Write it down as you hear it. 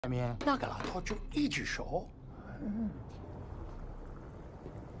外面那个老头就一只手。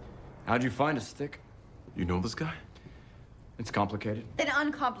 How'd you find us, Stick? You know this guy? It's complicated. Then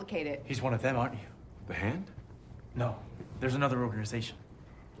uncomplicate it. He's one of them, aren't you? The Hand? No, there's another organization.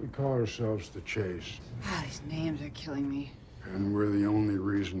 We call ourselves the Chaste, Ah, these names are killing me. and we're the only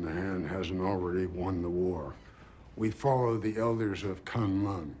reason the Hand hasn't already won the war. We follow the elders of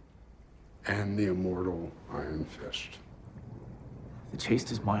Colleen and the Immortal Iron Fist. The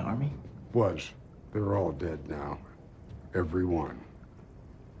Chaste is my army? Was. They're all dead now. Every one.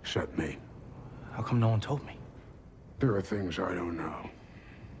 Except me. How come no one told me? There are things I don't know.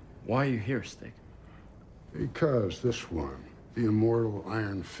 Why are you here, Stick? Because this one, the Immortal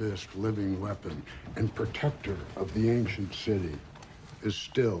Iron Fist living weapon and protector of the ancient city, is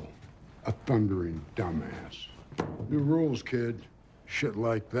still a thundering dumbass. New rules, kid. Shit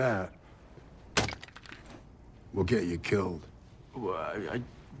like that will get you killed.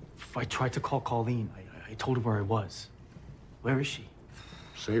 I tried to call Colleen. I told her where I was. Where is she?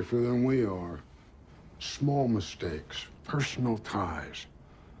 Safer than we are. Small mistakes, personal ties.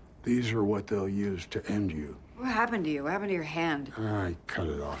 These are what they'll use to end you. What happened to you? What happened to your hand? I cut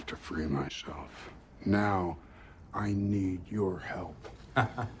it off to free myself. Now, I need your help.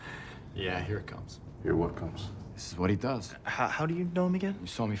 Yeah, here it comes. Here what comes? This is what he does. How do you know him again? You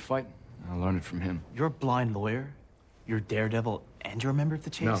saw me fight. I learned it from him. You're a blind lawyer, you're Daredevil, and you're a member of the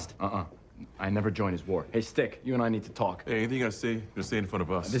Chaste? No, I never joined his war. Hey, Stick, you and I need to talk. Hey, anything you gotta say, just say in front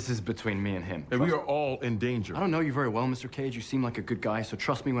of us. This is between me and him. And we are all in danger. I don't know you very well, Mr. Cage. You seem like a good guy, so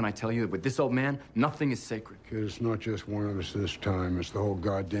trust me when I tell you that with this old man, nothing is sacred. Kid, it's not just one of us this time. It's the whole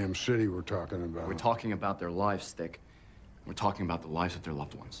goddamn city we're talking about. We're talking about their lives, Stick. We're talking about the lives of their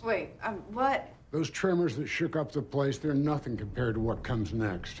loved ones. Wait, what? Those tremors that shook up the place, they're nothing compared to what comes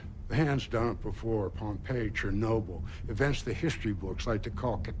next. The Hand's done it before. Pompeii, Chernobyl. Events the history books like to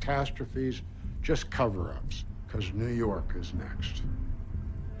call catastrophes, just cover-ups. Because New York is next.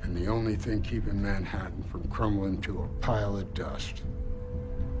 And the only thing keeping Manhattan from crumbling to a pile of dust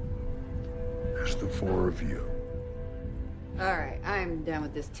is the four of you. All right, I'm done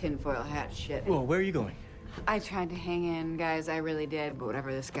with this tinfoil hat shit. Well, where are you going? I tried to hang in, guys. I really did. But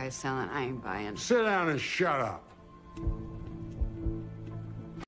whatever this guy's selling, I ain't buying. Sit down and shut up.